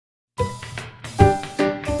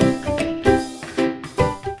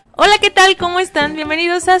tal? ¿Cómo están?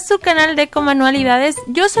 Bienvenidos a su canal DecoManualidades.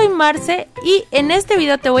 Yo soy Marce y en este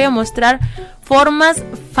video te voy a mostrar formas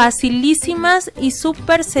facilísimas y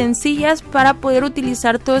súper sencillas para poder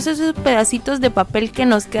utilizar todos esos pedacitos de papel que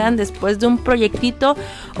nos quedan después de un proyectito,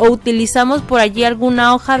 o utilizamos por allí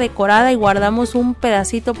alguna hoja decorada y guardamos un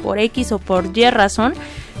pedacito por X o por Y razón.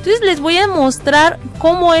 Entonces les voy a mostrar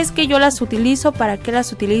cómo es que yo las utilizo, para qué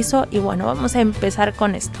las utilizo, y bueno, vamos a empezar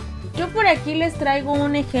con esto. Yo por aquí les traigo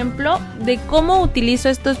un ejemplo de cómo utilizo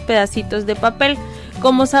estos pedacitos de papel.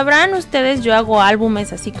 Como sabrán ustedes, yo hago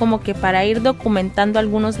álbumes así como que para ir documentando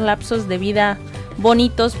algunos lapsos de vida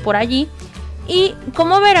bonitos por allí. Y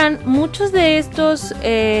como verán, muchos de estos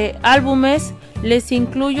álbumes les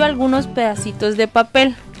incluyo algunos pedacitos de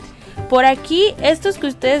papel. Por aquí, estos que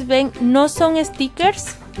ustedes ven no son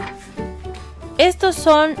stickers. Estos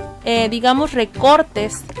son, digamos,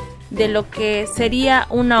 recortes de lo que sería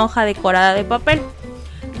una hoja decorada de papel.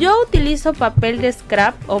 Yo utilizo papel de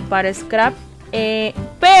scrap o para scrap,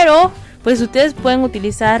 pero pues ustedes pueden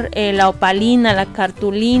utilizar la opalina, la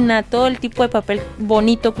cartulina, todo el tipo de papel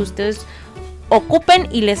bonito que ustedes ocupen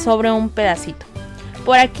y les sobre un pedacito.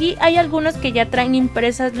 Por aquí hay algunos que ya traen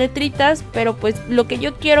impresas letritas, pero pues lo que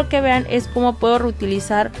yo quiero que vean es cómo puedo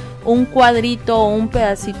reutilizar un cuadrito o un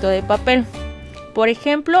pedacito de papel. Por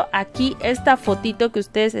ejemplo, aquí esta fotito que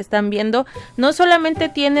ustedes están viendo no solamente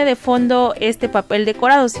tiene de fondo este papel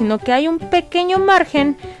decorado, sino que hay un pequeño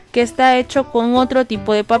margen que está hecho con otro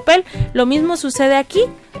tipo de papel. Lo mismo sucede aquí.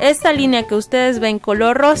 Esta línea que ustedes ven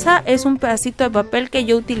color rosa es un pedacito de papel que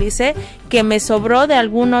yo utilicé, que me sobró de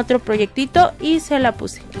algún otro proyectito y se la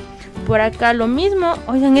puse. Por acá lo mismo.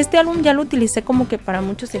 Oigan, este álbum ya lo utilicé como que para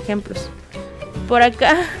muchos ejemplos. Por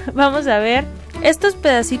acá vamos a ver estos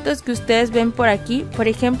pedacitos que ustedes ven por aquí. Por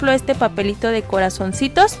ejemplo, este papelito de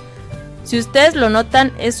corazoncitos, si ustedes lo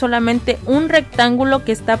notan, es solamente un rectángulo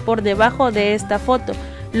que está por debajo de esta foto.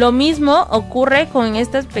 Lo mismo ocurre con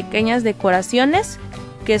estas pequeñas decoraciones,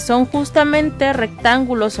 que son justamente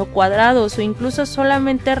rectángulos o cuadrados, o incluso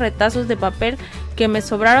solamente retazos de papel que me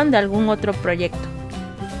sobraron de algún otro proyecto.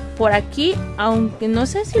 Por aquí, aunque no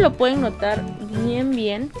sé si lo pueden notar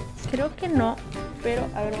bien, creo que no, pero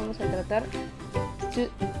a ver, vamos a tratar.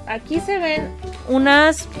 Aquí se ven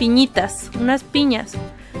unas piñitas, unas piñas.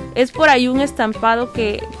 Es por ahí un estampado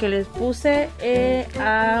que les puse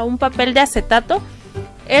a un papel de acetato.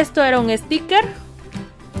 Esto era un sticker,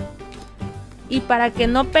 y para que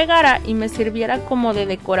no pegara y me sirviera como de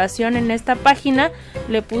decoración en esta página,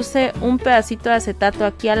 le puse un pedacito de acetato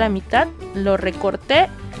aquí a la mitad. Lo recorté.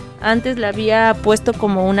 Antes le había puesto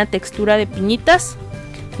como una textura de piñitas.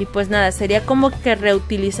 Y pues nada, sería como que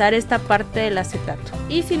reutilizar esta parte del acetato.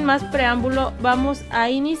 Y sin más preámbulo, vamos a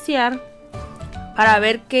iniciar para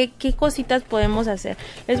ver qué cositas podemos hacer.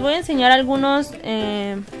 Les voy a enseñar algunas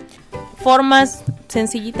formas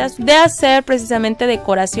sencillitas de hacer precisamente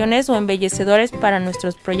decoraciones o embellecedores para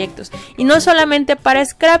nuestros proyectos. Y no solamente para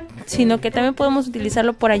scrap, sino que también podemos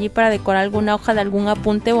utilizarlo por allí para decorar alguna hoja de algún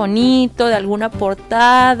apunte bonito, de alguna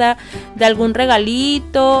portada, de algún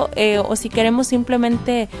regalito, o si queremos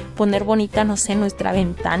simplemente poner bonita, no sé, nuestra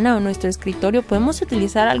ventana o nuestro escritorio, podemos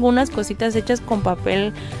utilizar algunas cositas hechas con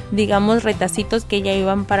papel, digamos, retacitos que ya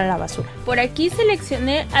iban para la basura. Por aquí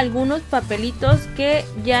seleccioné algunos papelitos que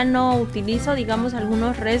ya no utilizo, digamos,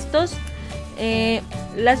 algunos restos.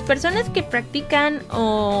 Las personas que practican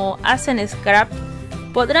o hacen scrap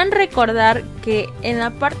podrán recordar que en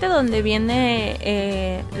la parte donde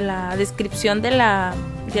viene la descripción de la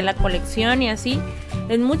colección y así,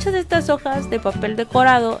 en muchas de estas hojas de papel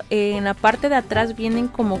decorado, en la parte de atrás vienen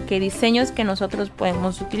como que diseños que nosotros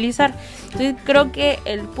podemos utilizar. Entonces creo que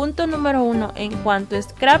el punto número 1 en cuanto a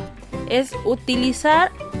scrap es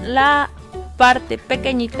utilizar la parte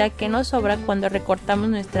pequeñita que nos sobra cuando recortamos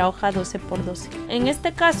nuestra hoja 12×12. En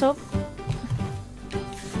este caso,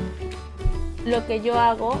 lo que yo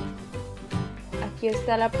hago, aquí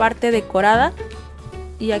está la parte decorada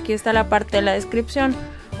y aquí está la parte de la descripción.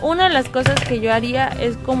 Una de las cosas que yo haría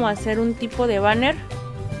es como hacer un tipo de banner.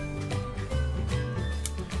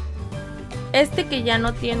 Este que ya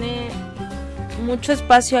no tiene mucho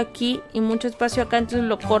espacio aquí y mucho espacio acá, entonces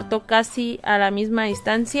lo corto casi a la misma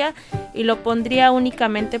distancia y lo pondría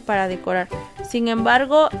únicamente para decorar. Sin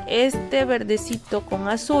embargo, este verdecito con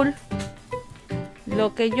azul,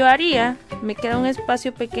 lo que yo haría, me queda un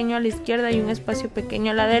espacio pequeño a la izquierda y un espacio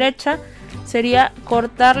pequeño a la derecha, sería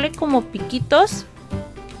cortarle como piquitos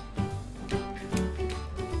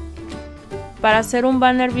para hacer un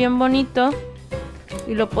banner bien bonito.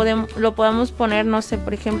 Y lo podemos poner, no sé,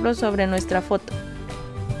 por ejemplo, sobre nuestra foto.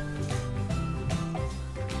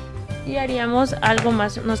 Y haríamos algo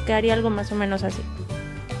más, nos quedaría algo más o menos así.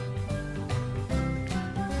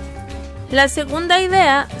 La segunda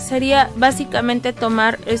idea sería básicamente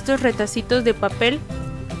tomar estos retacitos de papel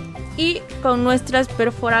y con nuestras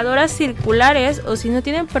perforadoras circulares, o si no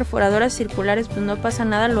tienen perforadoras circulares pues no pasa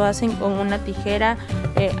nada, lo hacen con una tijera,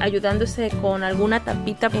 ayudándose con alguna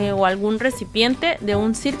tapita o algún recipiente de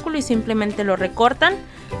un círculo y simplemente lo recortan.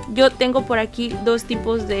 Yo tengo por aquí dos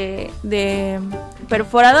tipos de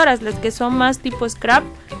perforadoras, las que son más tipo scrap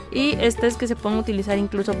y estas que se pueden utilizar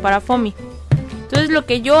incluso para foamy. Entonces lo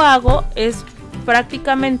que yo hago es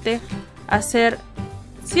prácticamente hacer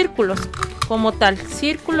círculos como tal,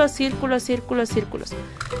 círculos, círculos, círculos, círculos.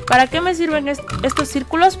 ¿Para qué me sirven estos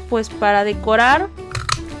círculos? Pues para decorar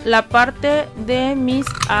la parte de mis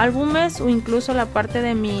álbumes o incluso la parte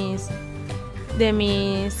de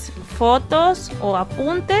mis fotos o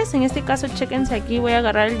apuntes. En este caso, chéquense aquí, voy a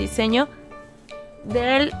agarrar el diseño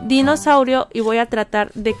del dinosaurio y voy a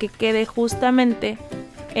tratar de que quede justamente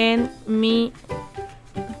en mi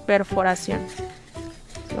perforación.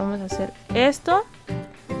 Vamos a hacer esto.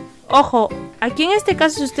 Ojo, aquí en este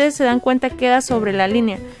caso, si ustedes se dan cuenta, queda sobre la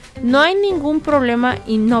línea. No hay ningún problema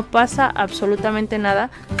y no pasa absolutamente nada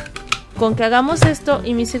con que hagamos esto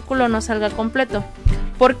y mi círculo no salga completo.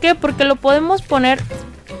 ¿Por qué? Porque lo podemos poner,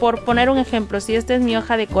 por poner un ejemplo, si esta es mi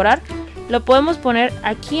hoja de decorar, lo podemos poner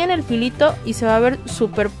aquí en el filito y se va a ver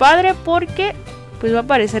súper padre porque pues va a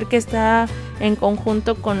parecer que está en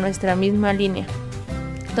conjunto con nuestra misma línea.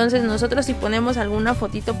 Entonces nosotros si ponemos alguna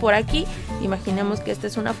fotito por aquí, imaginemos que esta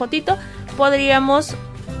es una fotito, podríamos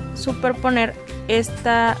superponer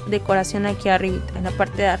esta decoración aquí arriba, en la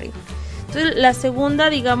parte de arriba. Entonces la segunda,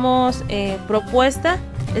 digamos, propuesta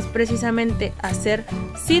es precisamente hacer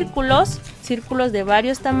círculos de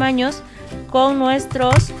varios tamaños con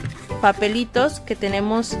nuestros papelitos que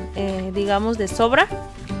tenemos, digamos, de sobra.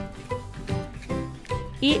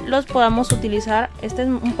 Y los podamos utilizar. Esta es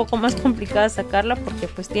un poco más complicada sacarla porque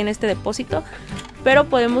pues tiene este depósito, pero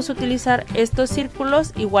podemos utilizar estos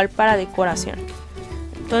círculos igual para decoración.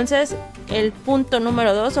 Entonces el punto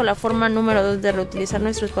número 2 o la forma número 2 de reutilizar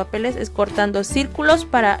nuestros papeles es cortando círculos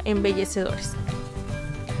para embellecedores.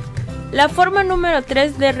 La forma número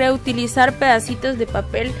 3 de reutilizar pedacitos de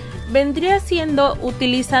papel vendría siendo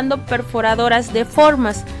utilizando perforadoras de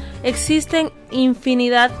formas. Existen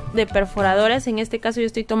infinidad de perforadores. En este caso yo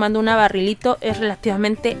estoy tomando una barrilito, es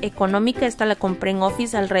relativamente económica. Esta la compré en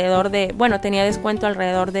Office alrededor de, bueno, tenía descuento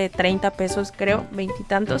alrededor de 30 pesos creo, 20 y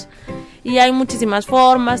tantos. Y hay muchísimas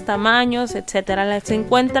formas, tamaños, etcétera. Las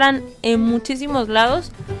encuentran en muchísimos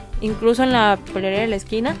lados, incluso en la papelería de la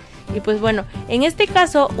esquina. Y pues bueno, en este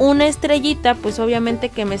caso una estrellita pues obviamente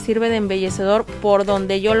que me sirve de embellecedor por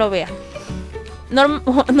donde yo lo vea.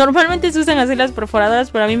 Normalmente se usan así las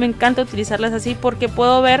perforadoras, pero a mí me encanta utilizarlas así porque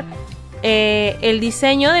puedo ver el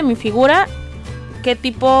diseño de mi figura, qué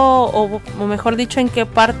tipo o mejor dicho en qué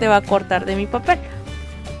parte va a cortar de mi papel.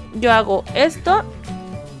 Yo hago esto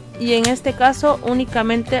y en este caso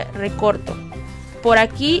únicamente recorto. Por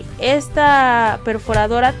aquí esta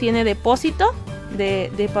perforadora tiene depósito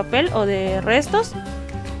de papel o de restos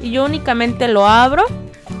y yo únicamente lo abro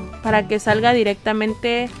para que salga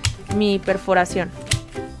directamente mi perforación.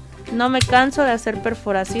 No me canso de hacer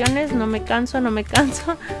perforaciones, no me canso.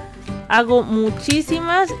 Hago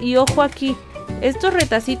muchísimas y ojo aquí, estos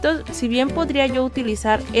retacitos, si bien podría yo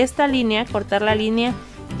utilizar esta línea, cortar la línea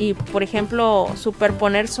y por ejemplo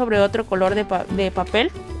superponer sobre otro color de papel,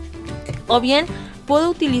 o bien puedo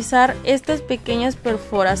utilizar estas pequeñas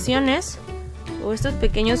perforaciones o estos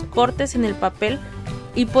pequeños cortes en el papel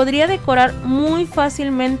y podría decorar muy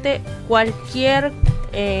fácilmente cualquier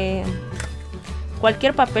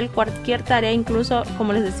papel, cualquier tarea, incluso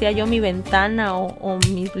como les decía yo, mi ventana o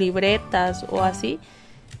mis libretas o así,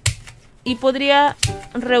 y podría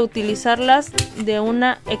reutilizarlas de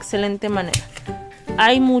una excelente manera.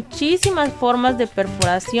 Hay muchísimas formas de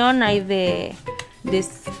perforación, hay de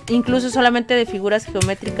incluso solamente de figuras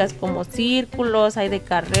geométricas como círculos, hay de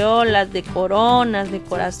carreolas, de coronas, de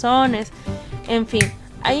corazones, en fin,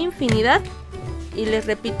 hay infinidad. Y les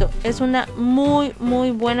repito, es una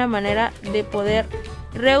muy buena manera de poder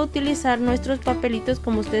reutilizar nuestros papelitos.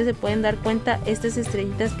 Como ustedes se pueden dar cuenta, estas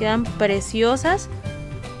estrellitas quedan preciosas.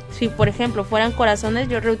 Si por ejemplo fueran corazones,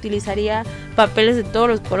 yo reutilizaría papeles de todos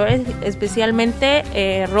los colores,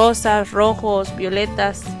 especialmente rosas, rojos,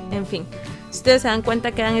 violetas, en fin. Si ustedes se dan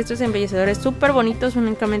cuenta, quedan estos embellecedores súper bonitos.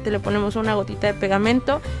 Únicamente le ponemos una gotita de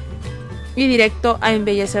pegamento y directo a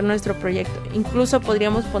embellecer nuestro proyecto. Incluso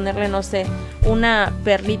podríamos ponerle, no sé, una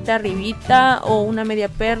perlita arribita o una media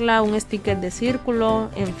perla, un sticker de círculo,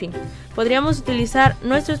 en fin. Podríamos utilizar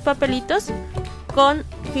nuestros papelitos con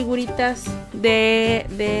figuritas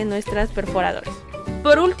de nuestras perforadoras.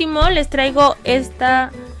 Por último les traigo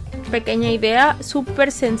esta pequeña idea,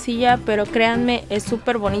 súper sencilla, pero créanme, es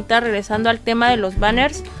súper bonita. Regresando al tema de los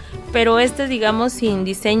banners, pero digamos sin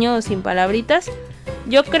diseño o sin palabritas.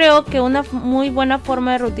 Yo creo que una muy buena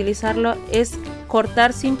forma de reutilizarlo es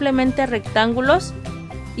cortar simplemente rectángulos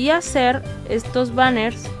y hacer estos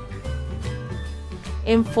banners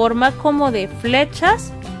en forma como de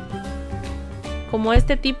flechas, como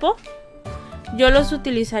este tipo. Yo los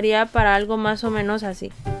utilizaría para algo más o menos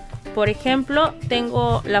así. Por ejemplo,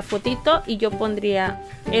 tengo la fotito y yo pondría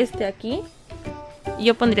aquí. Y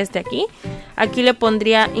yo pondría aquí. Aquí le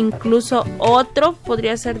pondría incluso otro,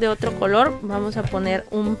 podría ser de otro color. Vamos a poner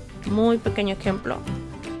un muy pequeño ejemplo.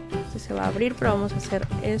 Se va a abrir, pero vamos a hacer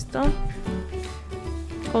esto.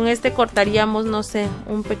 Con este cortaríamos, no sé,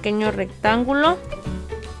 un pequeño rectángulo.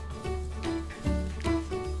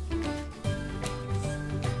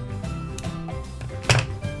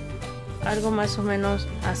 Algo más o menos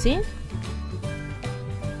así.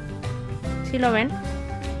 ¿Sí lo ven?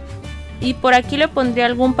 Y por aquí le pondría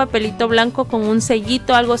algún papelito blanco con un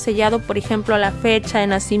sellito, algo sellado, por ejemplo la fecha de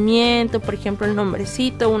nacimiento, por ejemplo el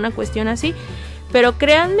nombrecito, una cuestión así. Pero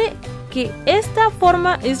créanme que esta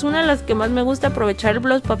forma es una de las que más me gusta aprovechar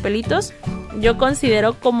los papelitos. Yo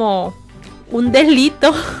considero como un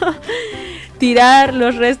delito tirar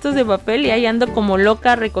los restos de papel, y ahí ando como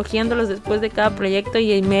loca recogiéndolos después de cada proyecto,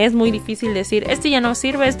 y me es muy difícil decir este ya no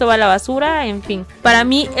sirve, esto va a la basura, en fin. Para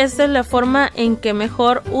mí esta es la forma en que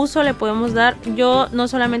mejor uso le podemos dar. Yo no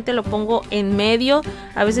solamente lo pongo en medio,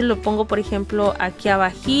 a veces lo pongo por ejemplo aquí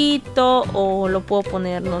abajito, o lo puedo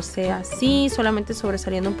poner no sé así, solamente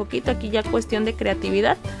sobresaliendo un poquito. Aquí ya cuestión de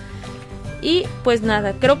creatividad. Y pues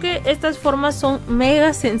nada, creo que estas formas son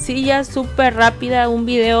mega sencillas, súper rápida, un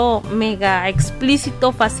video mega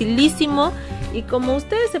explícito, facilísimo. Y como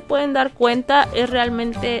ustedes se pueden dar cuenta, es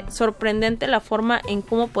realmente sorprendente la forma en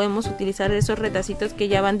cómo podemos utilizar esos retacitos que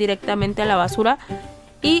ya van directamente a la basura.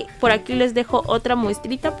 Y por aquí les dejo otra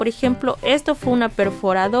muestrita. Por ejemplo, esto fue una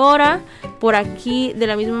perforadora. Por aquí de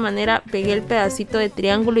la misma manera pegué el pedacito de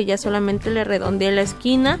triángulo y ya solamente le redondeé la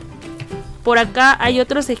esquina. Por acá hay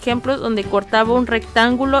otros ejemplos donde cortaba un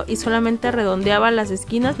rectángulo y solamente redondeaba las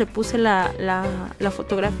esquinas. Le puse la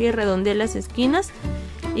fotografía y redondeé las esquinas.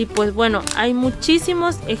 Y pues bueno, hay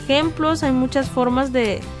muchísimos ejemplos, hay muchas formas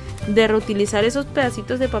de reutilizar esos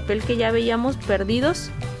pedacitos de papel que ya veíamos perdidos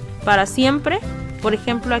para siempre. Por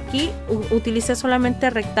ejemplo, aquí utilicé solamente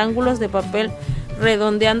rectángulos de papel,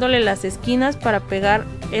 redondeándole las esquinas para pegar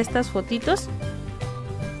estas fotitos,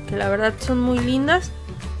 que la verdad son muy lindas.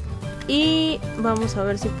 Y vamos a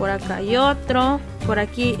ver si por acá hay otro. Por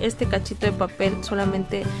aquí este cachito de papel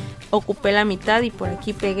solamente ocupé la mitad y por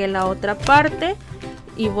aquí pegué la otra parte.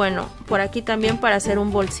 Y bueno, por aquí también para hacer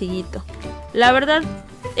un bolsillito. La verdad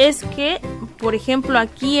es que, por ejemplo,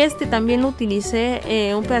 aquí también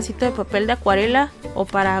utilicé un pedacito de papel de acuarela o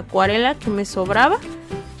para acuarela que me sobraba.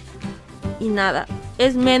 Y nada,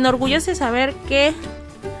 me enorgullece saber que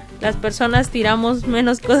las personas tiramos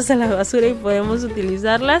menos cosas a la basura y podemos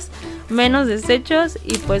utilizarlas, menos desechos.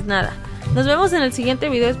 Y pues nada, nos vemos en el siguiente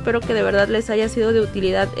video. Espero que de verdad les haya sido de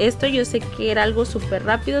utilidad esto. Yo sé que era algo súper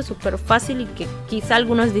rápido, súper fácil y que quizá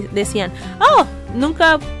algunos decían, oh,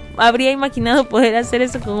 nunca habría imaginado poder hacer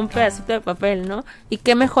eso con un pedacito de papel, ¿no? Y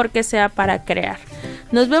qué mejor que sea para crear.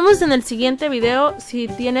 Nos vemos en el siguiente video. Si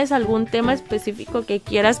tienes algún tema específico que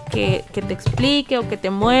quieras que te explique o que te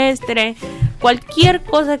muestre, cualquier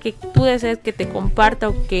cosa que tú desees que te comparta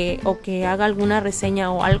o que haga alguna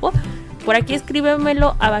reseña o algo, por aquí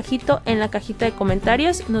escríbemelo abajito en la cajita de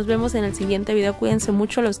comentarios. Nos vemos en el siguiente video. Cuídense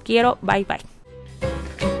mucho, los quiero. Bye bye.